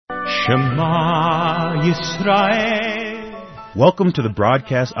Shema Yisrael. Welcome to the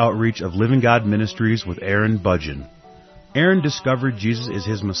broadcast outreach of Living God Ministries with Aaron Budgeon. Aaron discovered Jesus is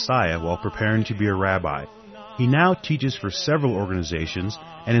his Messiah while preparing to be a rabbi. He now teaches for several organizations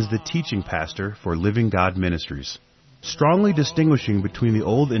and is the teaching pastor for Living God Ministries. Strongly distinguishing between the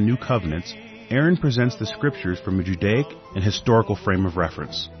Old and New Covenants, Aaron presents the Scriptures from a Judaic and historical frame of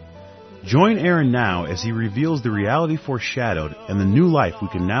reference. Join Aaron now as he reveals the reality foreshadowed and the new life we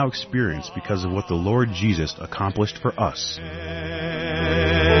can now experience because of what the Lord Jesus accomplished for us.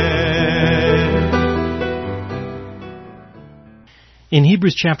 In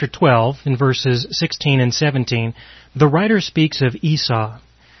Hebrews chapter 12, in verses 16 and 17, the writer speaks of Esau.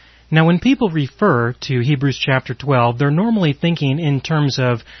 Now, when people refer to Hebrews chapter 12, they're normally thinking in terms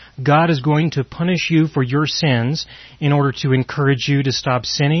of God is going to punish you for your sins in order to encourage you to stop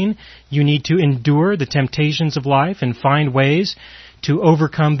sinning. You need to endure the temptations of life and find ways to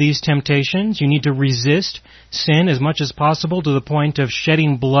overcome these temptations. You need to resist sin as much as possible to the point of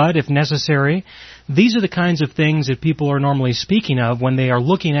shedding blood if necessary. These are the kinds of things that people are normally speaking of when they are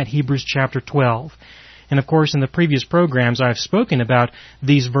looking at Hebrews chapter 12. And of course, in the previous programs, I've spoken about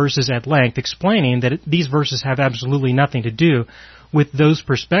these verses at length, explaining that these verses have absolutely nothing to do with those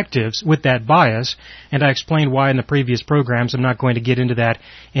perspectives, with that bias, and I explained why in the previous programs. I'm not going to get into that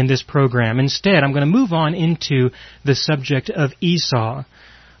in this program. Instead, I'm going to move on into the subject of Esau.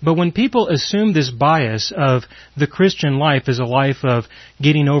 But when people assume this bias of the Christian life is a life of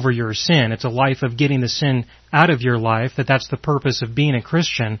getting over your sin, it's a life of getting the sin out of your life, that's the purpose of being a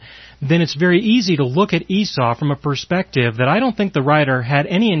Christian, then it's very easy to look at Esau from a perspective that I don't think the writer had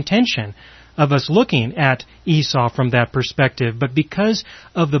any intention of us looking at Esau from that perspective. But because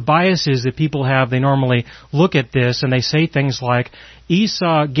of the biases that people have, they normally look at this and they say things like,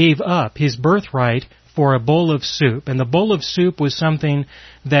 Esau gave up his birthright for a bowl of soup, and the bowl of soup was something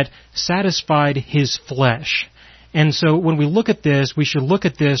that satisfied his flesh. And so when we look at this, we should look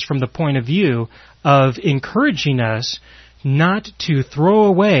at this from the point of view of encouraging us not to throw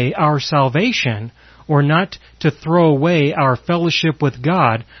away our salvation or not to throw away our fellowship with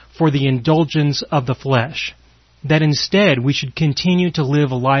God for the indulgence of the flesh. That instead we should continue to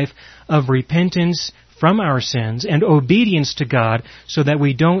live a life of repentance from our sins and obedience to God so that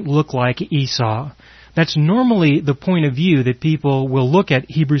we don't look like Esau. That's normally the point of view that people will look at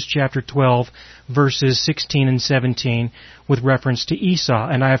Hebrews chapter 12, verses 16 and 17 with reference to Esau.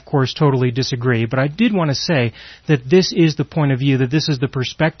 And I, of course, totally disagree. But I did want to say that this is the point of view, that this is the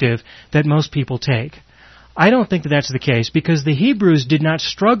perspective that most people take. I don't think that that's the case because the Hebrews did not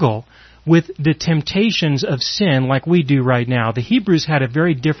struggle with the temptations of sin like we do right now. The Hebrews had a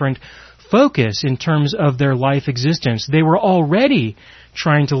very different focus in terms of their life existence. They were already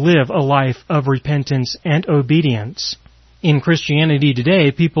trying to live a life of repentance and obedience. In Christianity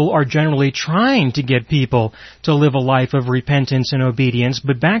today, people are generally trying to get people to live a life of repentance and obedience,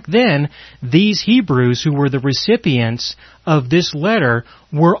 but back then, these Hebrews who were the recipients of this letter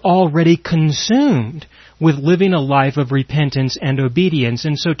were already consumed with living a life of repentance and obedience.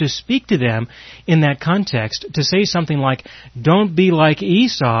 And so to speak to them in that context, to say something like, don't be like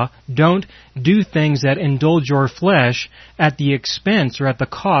Esau, don't do things that indulge your flesh at the expense or at the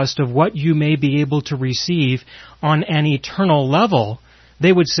cost of what you may be able to receive on an eternal level,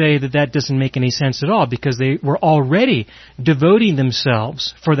 they would say that that doesn't make any sense at all because they were already devoting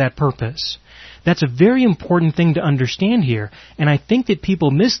themselves for that purpose. That's a very important thing to understand here, and I think that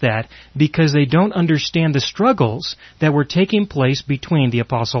people miss that because they don't understand the struggles that were taking place between the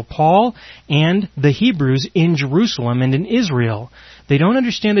Apostle Paul and the Hebrews in Jerusalem and in Israel. They don't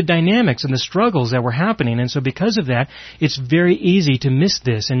understand the dynamics and the struggles that were happening, and so because of that, it's very easy to miss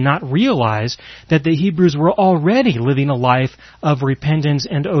this and not realize that the Hebrews were already living a life of repentance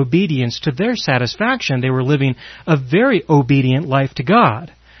and obedience to their satisfaction. They were living a very obedient life to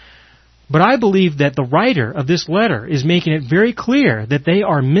God. But I believe that the writer of this letter is making it very clear that they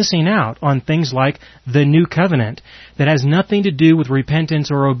are missing out on things like the New Covenant that has nothing to do with repentance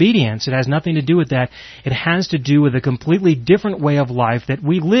or obedience. It has nothing to do with that. It has to do with a completely different way of life that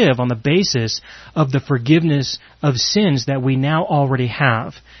we live on the basis of the forgiveness of sins that we now already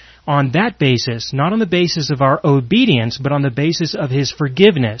have. On that basis, not on the basis of our obedience, but on the basis of His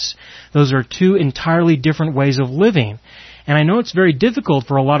forgiveness. Those are two entirely different ways of living. And I know it's very difficult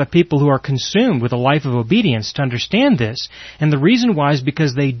for a lot of people who are consumed with a life of obedience to understand this. And the reason why is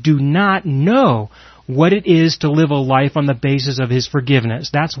because they do not know what it is to live a life on the basis of His forgiveness.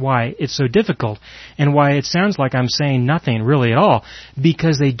 That's why it's so difficult and why it sounds like I'm saying nothing really at all,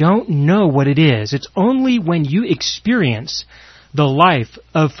 because they don't know what it is. It's only when you experience the life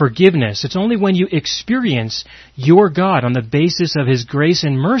of forgiveness. It's only when you experience your God on the basis of His grace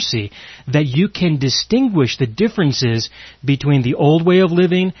and mercy that you can distinguish the differences between the old way of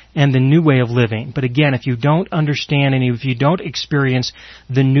living and the new way of living. But again, if you don't understand and if you don't experience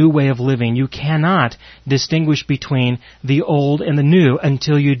the new way of living, you cannot distinguish between the old and the new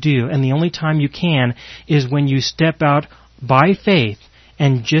until you do. And the only time you can is when you step out by faith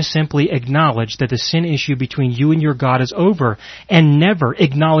and just simply acknowledge that the sin issue between you and your God is over, and never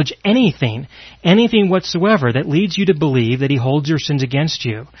acknowledge anything whatsoever that leads you to believe that He holds your sins against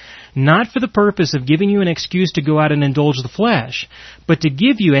you. Not for the purpose of giving you an excuse to go out and indulge the flesh, but to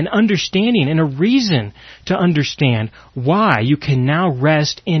give you an understanding and a reason to understand why you can now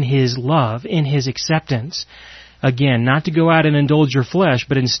rest in His love, in His acceptance. Again, not to go out and indulge your flesh,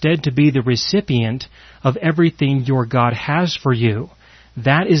 but instead to be the recipient of everything your God has for you.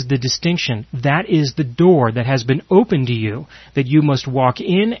 That is the distinction. That is the door that has been opened to you, that you must walk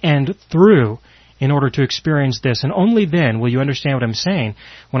in and through in order to experience this. And only then will you understand what I'm saying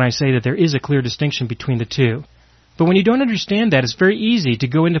when I say that there is a clear distinction between the two. But when you don't understand that, it's very easy to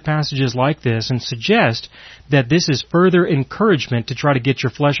go into passages like this and suggest that this is further encouragement to try to get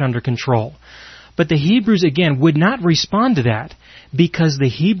your flesh under control. But the Hebrews, again, would not respond to that, because the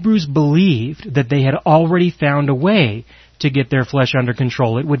Hebrews believed that they had already found a way to get their flesh under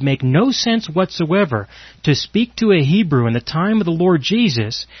control. It would make no sense whatsoever to speak to a Hebrew in the time of the Lord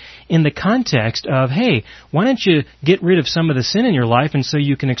Jesus in the context of, hey, why don't you get rid of some of the sin in your life and so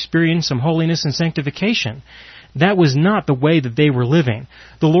you can experience some holiness and sanctification? That was not the way that they were living.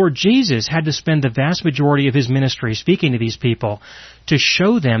 The Lord Jesus had to spend the vast majority of His ministry speaking to these people to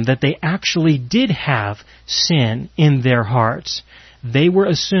show them that they actually did have sin in their hearts. They were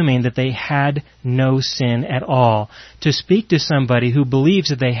assuming that they had no sin at all. To speak to somebody who believes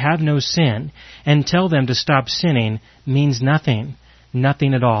that they have no sin and tell them to stop sinning means nothing.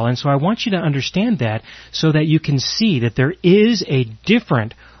 Nothing at all. And so I want you to understand that so that you can see that there is a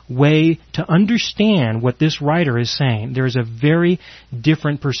different way to understand what this writer is saying. There is a very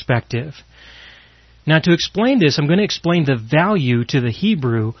different perspective. Now, to explain this, I'm going to explain the value to the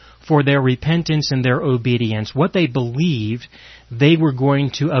Hebrew for their repentance and their obedience, what they believed they were going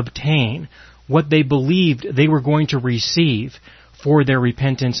to obtain, what they believed they were going to receive for their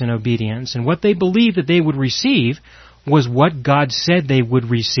repentance and obedience. And what they believed that they would receive was what God said they would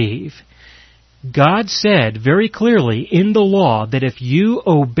receive. God said very clearly in the law that if you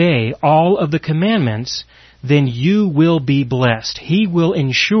obey all of the commandments, then you will be blessed. He will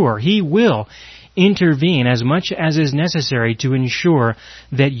ensure, He will intervene as much as is necessary to ensure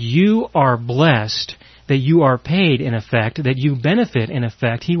that you are blessed, that you are paid in effect, that you benefit in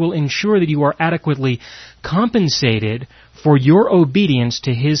effect. He will ensure that you are adequately compensated for your obedience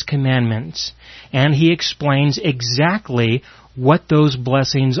to His commandments. And He explains exactly what those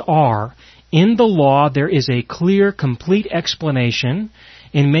blessings are. In the law, there is a clear, complete explanation.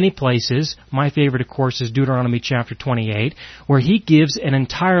 In many places, my favorite, of course, is Deuteronomy chapter 28, where He gives an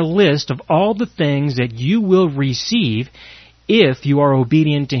entire list of all the things that you will receive if you are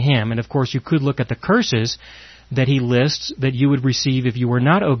obedient to Him. And of course, you could look at the curses that He lists that you would receive if you were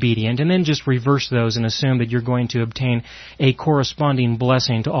not obedient, and then just reverse those and assume that you're going to obtain a corresponding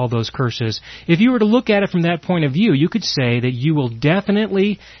blessing to all those curses. If you were to look at it from that point of view, you could say that you will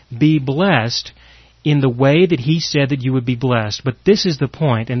definitely be blessed in the way that He said that you would be blessed. But this is the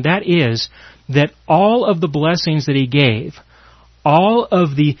point, and that is that all of the blessings that He gave, all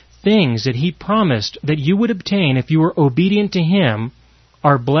of the things that He promised that you would obtain if you were obedient to Him,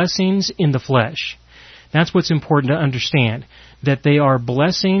 are blessings in the flesh. That's what's important to understand, that they are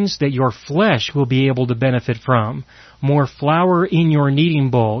blessings that your flesh will be able to benefit from. More flour in your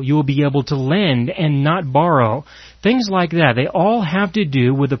kneading bowl. You will be able to lend and not borrow. Things like that. They all have to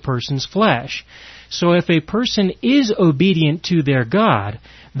do with a person's flesh. So if a person is obedient to their God,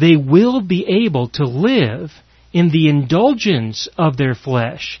 they will be able to live in the indulgence of their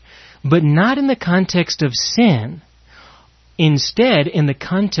flesh, but not in the context of sin. Instead, in the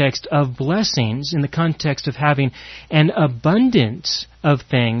context of blessings, in the context of having an abundance of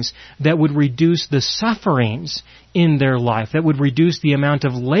things that would reduce the sufferings in their life, that would reduce the amount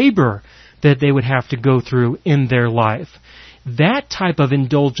of labor that they would have to go through in their life. That type of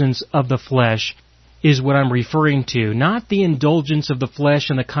indulgence of the flesh is what I'm referring to, not the indulgence of the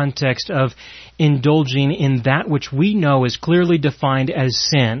flesh in the context of indulging in that which we know is clearly defined as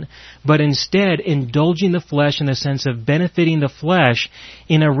sin, but instead indulging the flesh in the sense of benefiting the flesh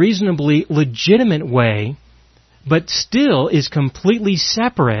in a reasonably legitimate way, but still is completely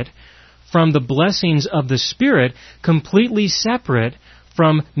separate from the blessings of the Spirit, completely separate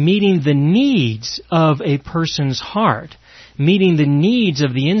from meeting the needs of a person's heart. meeting the needs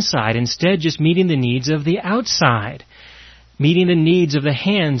of the inside, instead just meeting the needs of the outside. Meeting the needs of the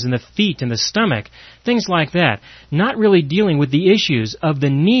hands and the feet and the stomach, things like that. Not really dealing with the issues of the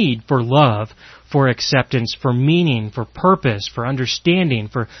need for love, for acceptance, for meaning, for purpose, for understanding,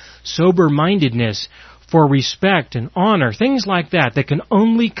 for sober-mindedness, for respect and honor, things like that can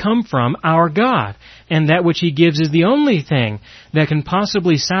only come from our God. And that which He gives is the only thing that can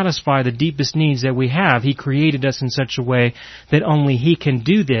possibly satisfy the deepest needs that we have. He created us in such a way that only He can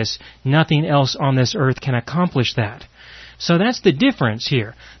do this. Nothing else on this earth can accomplish that. So that's the difference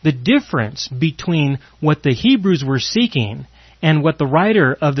here. The difference between what the Hebrews were seeking and what the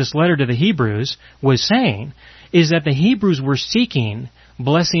writer of this letter to the Hebrews was saying is that the Hebrews were seeking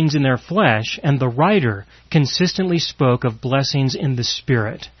blessings in their flesh, and the writer consistently spoke of blessings in the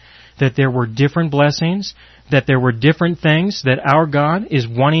Spirit. That there were different blessings, that there were different things that our God is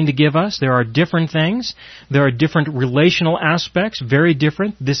wanting to give us. There are different things. There are different relational aspects, very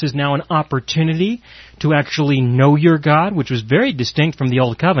different. This is now an opportunity to actually know your God, which was very distinct from the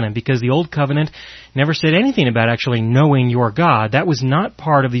Old Covenant, because the Old Covenant never said anything about actually knowing your God. That was not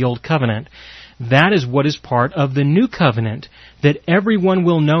part of the Old Covenant. That is what is part of the New Covenant, that everyone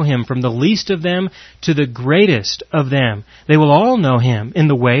will know Him, from the least of them to the greatest of them. They will all know Him in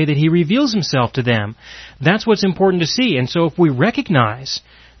the way that He reveals Himself to them. That's what's important to see. And so if we recognize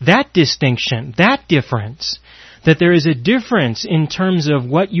that distinction, that difference, that there is a difference in terms of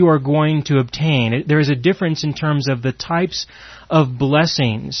what you are going to obtain, there is a difference in terms of the types of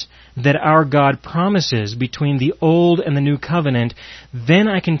blessings that our God promises between the Old and the New Covenant, then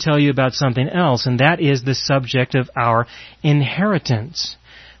I can tell you about something else, and that is the subject of our inheritance.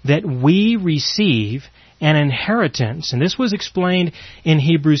 That we receive an inheritance. And this was explained in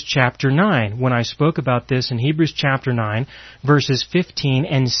Hebrews chapter 9. When I spoke about this in Hebrews chapter 9, verses 15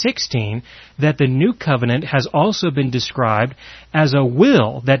 and 16, that the New Covenant has also been described as a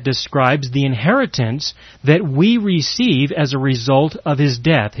will that describes the inheritance that we receive as a result of His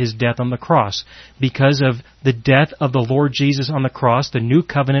death on the cross. Because of the death of the Lord Jesus on the cross, the New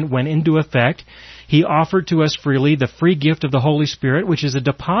Covenant went into effect. He offered to us freely the free gift of the Holy Spirit, which is a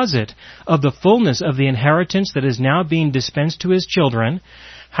deposit of the fullness of the inheritance that is now being dispensed to His children.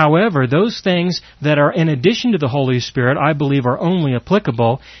 However, those things that are in addition to the Holy Spirit, I believe, are only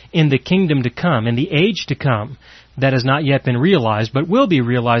applicable in the kingdom to come, in the age to come. That has not yet been realized, but will be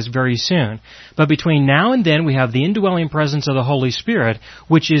realized very soon. But between now and then, we have the indwelling presence of the Holy Spirit,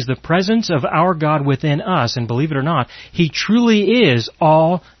 which is the presence of our God within us. And believe it or not, He truly is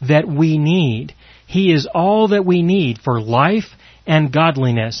all that we need. He is all that we need for life and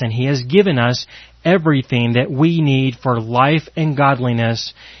godliness, and He has given us everything that we need for life and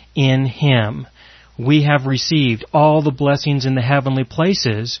godliness in Him. We have received all the blessings in the heavenly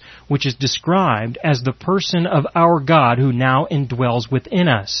places, which is described as the person of our God who now indwells within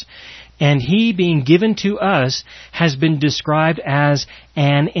us. And He being given to us has been described as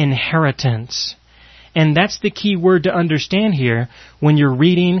an inheritance. And that's the key word to understand here when you're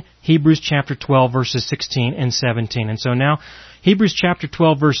reading Hebrews chapter 12, verses 16 and 17. And so now, Hebrews chapter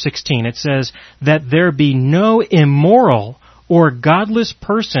 12, verse 16, it says, that there be no immoral or godless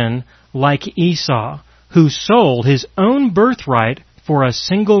person like Esau, who sold his own birthright for a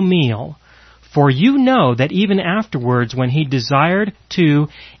single meal. For you know that even afterwards, when he desired to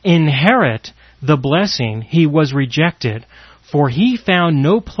inherit the blessing, he was rejected. For he found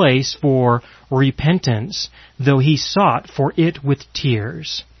no place for repentance, though he sought for it with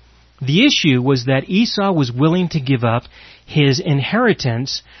tears. The issue was that Esau was willing to give up his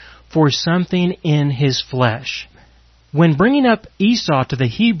inheritance for something in his flesh. When bringing up Esau to the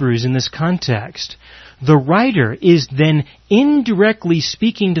Hebrews in this context, the writer is then indirectly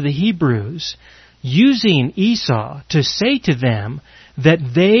speaking to the Hebrews, using Esau to say to them that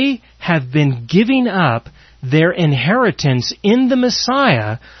they have been giving up their inheritance in the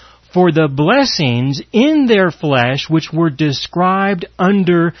Messiah for the blessings in their flesh which were described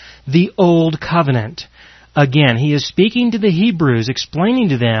under the Old Covenant. Again, he is speaking to the Hebrews, explaining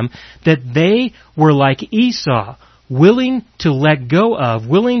to them that they were like Esau, willing to let go of,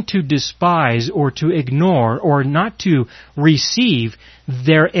 willing to despise or to ignore or not to receive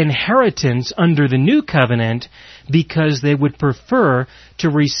their inheritance under the New Covenant because they would prefer to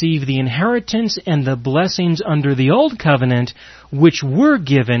receive the inheritance and the blessings under the Old Covenant, which were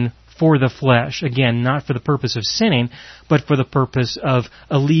given for the flesh. Again, not for the purpose of sinning, but for the purpose of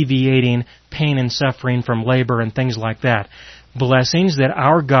alleviating pain and suffering from labor and things like that. Blessings that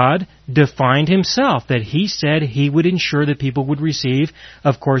our God defined Himself, that He said He would ensure that people would receive,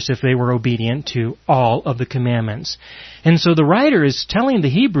 of course, if they were obedient to all of the commandments. And so the writer is telling the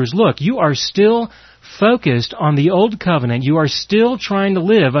Hebrews, look, you are still focused on the Old Covenant. You are still trying to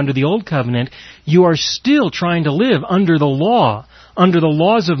live under the Old Covenant. You are still trying to live under the law, under the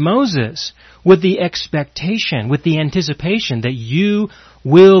laws of Moses, with the expectation, with the anticipation that you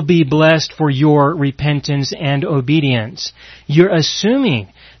will be blessed for your repentance and obedience. You're assuming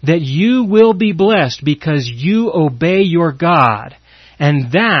that you will be blessed because you obey your God.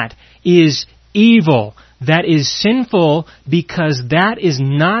 And that is evil. That is sinful, because that is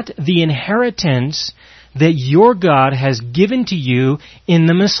not the inheritance that your God has given to you in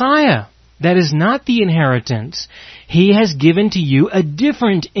the Messiah. That is not the inheritance. He has given to you a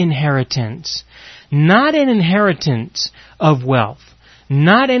different inheritance. Not an inheritance of wealth.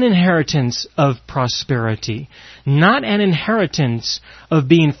 Not an inheritance of prosperity. Not an inheritance of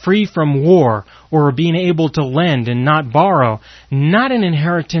being free from war or being able to lend and not borrow. Not an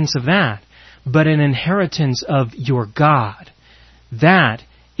inheritance of that, but an inheritance of your God. That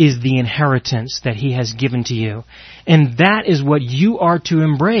is the inheritance that He has given to you. And that is what you are to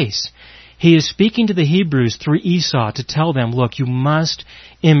embrace. He is speaking to the Hebrews through Esau to tell them, look, you must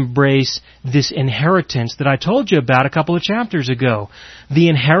embrace this inheritance that I told you about a couple of chapters ago. The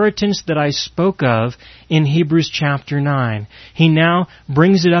inheritance that I spoke of in Hebrews chapter 9. He now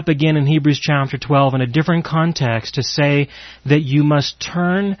brings it up again in Hebrews chapter 12 in a different context to say that you must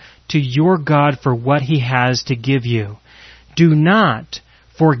turn to your God for what He has to give you. Do not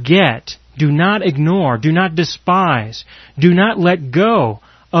forget, do not ignore, do not despise, do not let go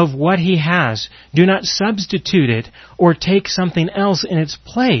of what He has. Do not substitute it or take something else in its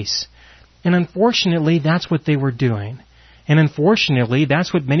place. And unfortunately, that's what they were doing. And unfortunately,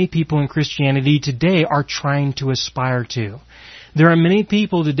 that's what many people in Christianity today are trying to aspire to. There are many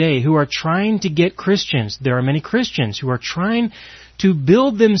people today who are trying to get Christians. There are many Christians who are trying to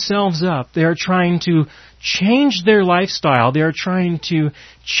build themselves up. They are trying to change their lifestyle. They are trying to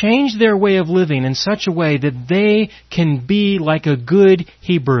change their way of living in such a way that they can be like a good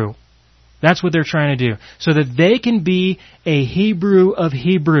Hebrew. That's what they're trying to do. So that they can be a Hebrew of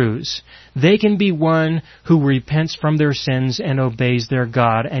Hebrews. They can be one who repents from their sins and obeys their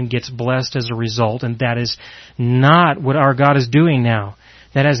God and gets blessed as a result. And that is not what our God is doing now.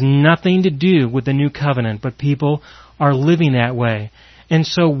 That has nothing to do with the new covenant, but people are living that way. And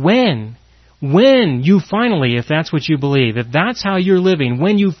so when you finally, if that's what you believe, if that's how you're living,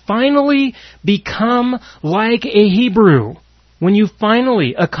 when you finally become like a Hebrew, when you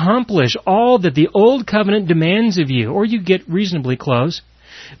finally accomplish all that the Old Covenant demands of you, or you get reasonably close,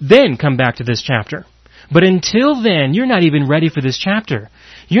 then come back to this chapter. But until then, you're not even ready for this chapter.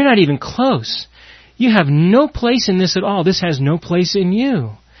 You're not even close. You have no place in this at all. This has no place in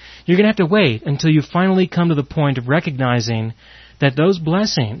you. You're going to have to wait until you finally come to the point of recognizing that those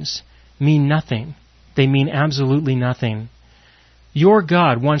blessings mean nothing. They mean absolutely nothing. Your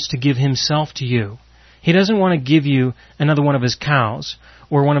God wants to give Himself to you. He doesn't want to give you another one of His cows,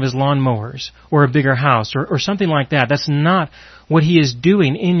 or one of His lawnmowers, or a bigger house, or something like that. That's not what He is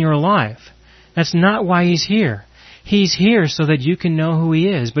doing in your life. That's not why He's here. He's here so that you can know who He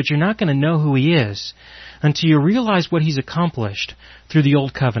is, but you're not going to know who He is until you realize what He's accomplished through the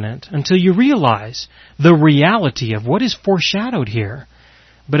Old Covenant, until you realize the reality of what is foreshadowed here.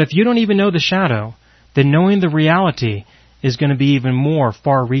 But if you don't even know the shadow, then knowing the reality is going to be even more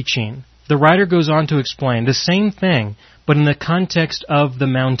far-reaching. The writer goes on to explain the same thing, but in the context of the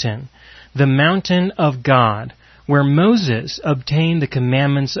mountain of God, where Moses obtained the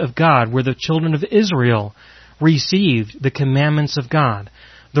commandments of God, where the children of Israel received the commandments of God.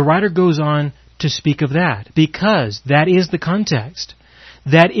 The writer goes on to speak of that, because that is the context.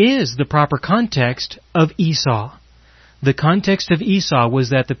 That is the proper context of Esau. The context of Esau was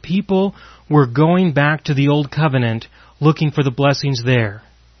that the people were going back to the Old Covenant looking for the blessings there.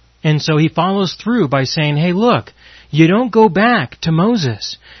 And so he follows through by saying, hey, look, you don't go back to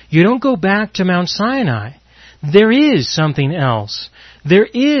Moses. You don't go back to Mount Sinai. There is something else. There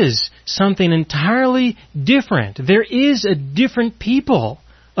is something entirely different. There is a different people,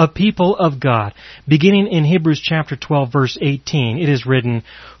 a people of God. Beginning in Hebrews chapter 12, verse 18, it is written,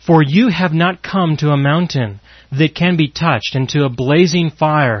 "For you have not come to a mountain that can be touched, and to a blazing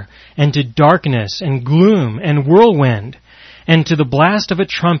fire, and to darkness, and gloom, and whirlwind, and to the blast of a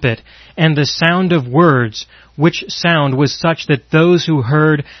trumpet, and the sound of words, which sound was such that those who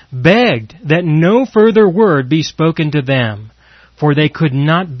heard begged that no further word be spoken to them. For they could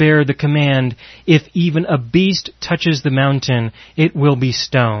not bear the command, if even a beast touches the mountain, it will be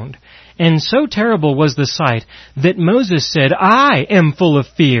stoned. And so terrible was the sight that Moses said, I am full of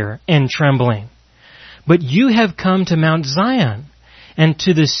fear and trembling. But you have come to Mount Zion, and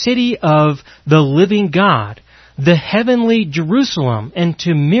to the city of the living God, the heavenly Jerusalem, and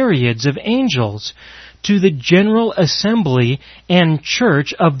to myriads of angels, to the general assembly and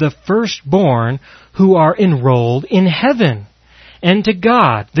church of the firstborn who are enrolled in heaven, and to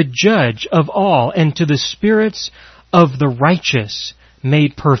God, the judge of all, and to the spirits of the righteous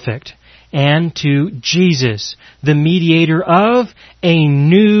made perfect, and to Jesus, the mediator of a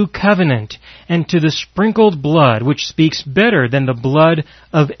new covenant, and to the sprinkled blood, which speaks better than the blood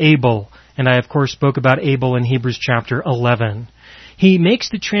of Abel. And I, of course, spoke about Abel in Hebrews chapter 11. He makes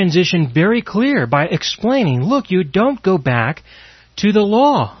the transition very clear by explaining, look, you don't go back to the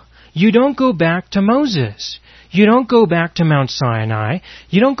law. You don't go back to Moses. You don't go back to Mount Sinai.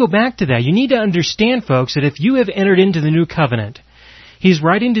 You don't go back to that. You need to understand, folks, that if you have entered into the new covenant, he's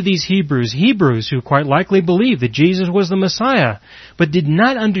writing to these Hebrews who quite likely believed that Jesus was the Messiah, but did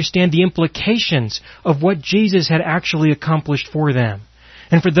not understand the implications of what Jesus had actually accomplished for them.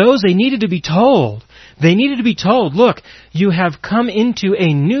 And for those, they needed to be told. They needed to be told, look, you have come into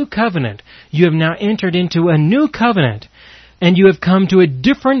a new covenant. You have now entered into a new covenant. And you have come to a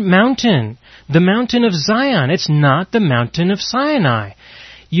different mountain, the mountain of Zion. It's not the mountain of Sinai.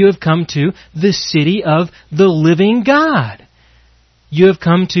 You have come to the city of the living God. You have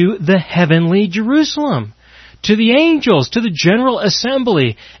come to the heavenly Jerusalem, to the angels, to the general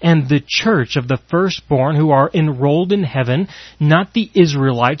assembly, and the church of the firstborn who are enrolled in heaven, not the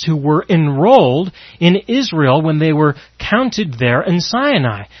Israelites who were enrolled in Israel when they were counted there in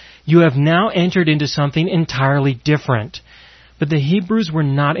Sinai. You have now entered into something entirely different. But the Hebrews were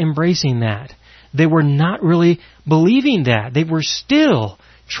not embracing that. They were not really believing that. They were still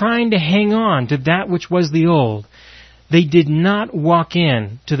trying to hang on to that which was the old. They did not walk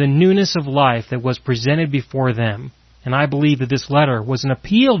in to the newness of life that was presented before them. And I believe that this letter was an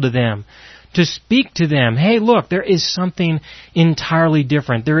appeal to them, to speak to them. Hey, look, there is something entirely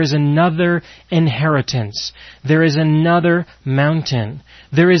different. There is another inheritance. There is another mountain.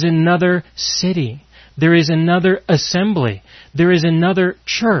 There is another city. There is another assembly. There is another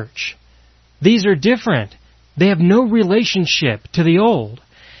church. These are different. They have no relationship to the old.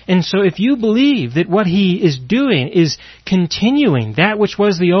 And so if you believe that what he is doing is continuing that which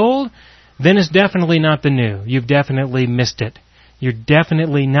was the old, then it's definitely not the new. You've definitely missed it. You're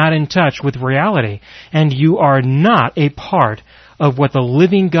definitely not in touch with reality. And you are not a part of what the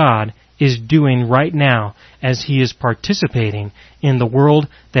living God is doing right now as he is participating in the world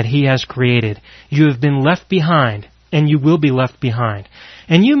that he has created. You have been left behind, and you will be left behind.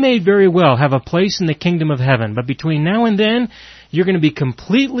 And you may very well have a place in the kingdom of heaven, but between now and then, you're going to be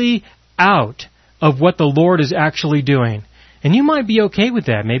completely out of what the Lord is actually doing. And you might be okay with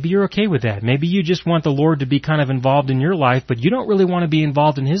that. Maybe you're okay with that. Maybe you just want the Lord to be kind of involved in your life, but you don't really want to be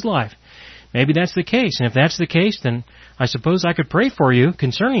involved in his life. Maybe that's the case. And if that's the case, then I suppose I could pray for you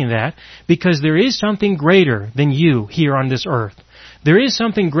concerning that, because there is something greater than you here on this earth. There is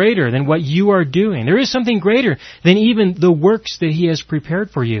something greater than what you are doing. There is something greater than even the works that he has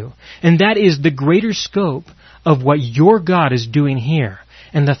prepared for you. And that is the greater scope of what your God is doing here,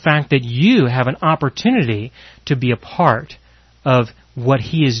 and the fact that you have an opportunity to be a part of what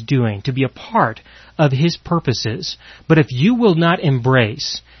he is doing, to be a part of his purposes. But if you will not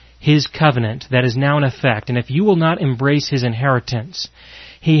embrace his covenant that is now in effect, and if you will not embrace his inheritance,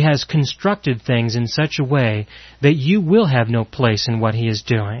 he has constructed things in such a way that you will have no place in what he is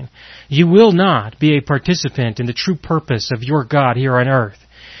doing. You will not be a participant in the true purpose of your God here on earth.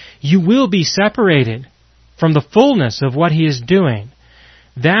 You will be separated from the fullness of what he is doing.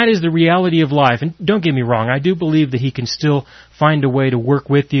 That is the reality of life. And don't get me wrong, I do believe that he can still find a way to work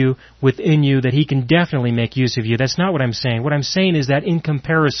with you, within you, that he can definitely make use of you. That's not what I'm saying. What I'm saying is that in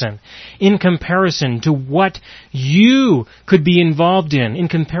comparison to what you could be involved in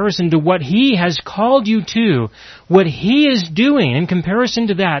comparison to what he has called you to, what he is doing, in comparison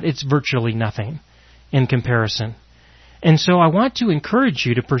to that, it's virtually nothing in comparison. And so I want to encourage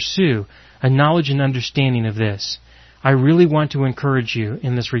you to pursue a knowledge and understanding of this. I really want to encourage you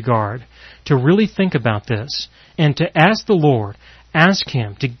in this regard to really think about this and to ask the Lord, ask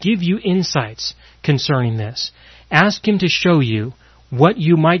him to give you insights concerning this. Ask him to show you what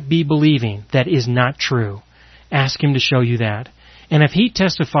you might be believing that is not true. Ask him to show you that. And if he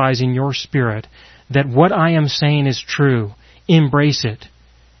testifies in your spirit that what I am saying is true, embrace it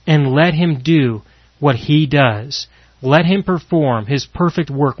and let him do what he does. Let him perform his perfect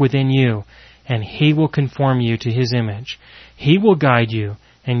work within you, and he will conform you to his image. He will guide you,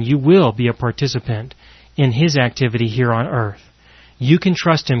 and you will be a participant in his activity here on earth. You can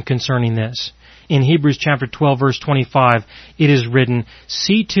trust him concerning this. In Hebrews chapter 12, verse 25, it is written,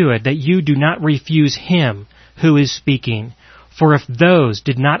 "See to it that you do not refuse him who is speaking. For if those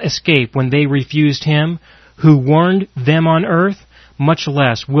did not escape when they refused him, who warned them on earth, much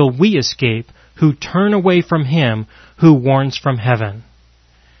less will we escape who turn away from him who warns from heaven.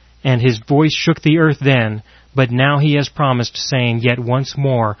 And his voice shook the earth then, but now he has promised, saying, Yet once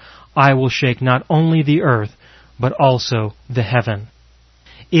more I will shake not only the earth, but also the heaven.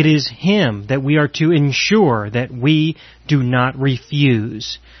 It is him that we are to ensure that we do not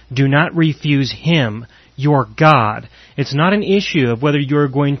refuse. Do not refuse him, your God. It's not an issue of whether you're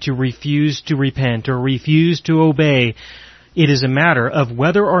going to refuse to repent or refuse to obey. It is a matter of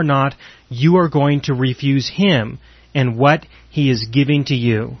whether or not you are going to refuse him and what he is giving to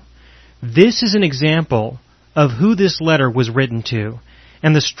you. This is an example of who this letter was written to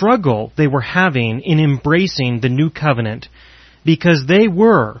and the struggle they were having in embracing the new covenant, because they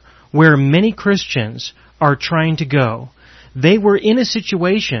were where many Christians are trying to go. They were in a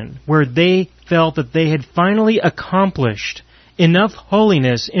situation where they felt that they had finally accomplished enough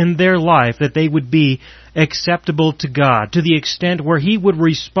holiness in their life that they would be acceptable to God, to the extent where he would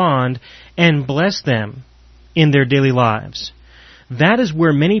respond and bless them in their daily lives. That is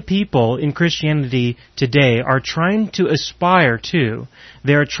where many people in Christianity today are trying to aspire to.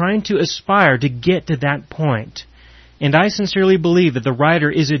 They are trying to aspire to get to that point. And I sincerely believe that the writer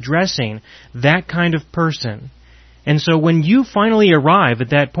is addressing that kind of person. And so when you finally arrive at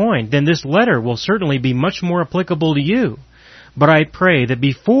that point, then this letter will certainly be much more applicable to you. But I pray that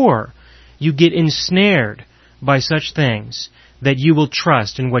before you get ensnared by such things, that you will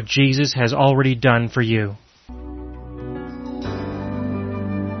trust in what Jesus has already done for you.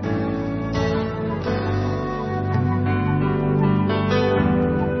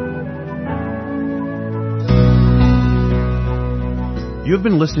 You have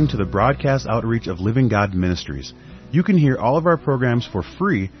been listening to the broadcast outreach of Living God Ministries. You can hear all of our programs for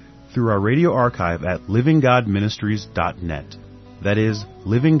free through our radio archive at livinggodministries.net. That is,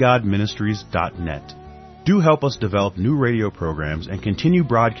 livinggodministries.net. Do help us develop new radio programs and continue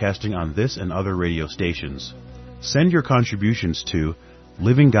broadcasting on this and other radio stations. Send your contributions to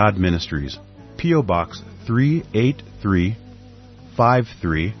Living God Ministries, P.O. Box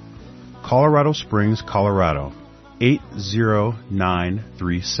 38353, Colorado Springs, Colorado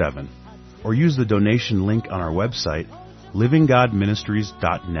 80937, or use the donation link on our website,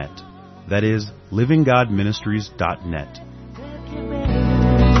 livinggodministries.net. That is, livinggodministries.net.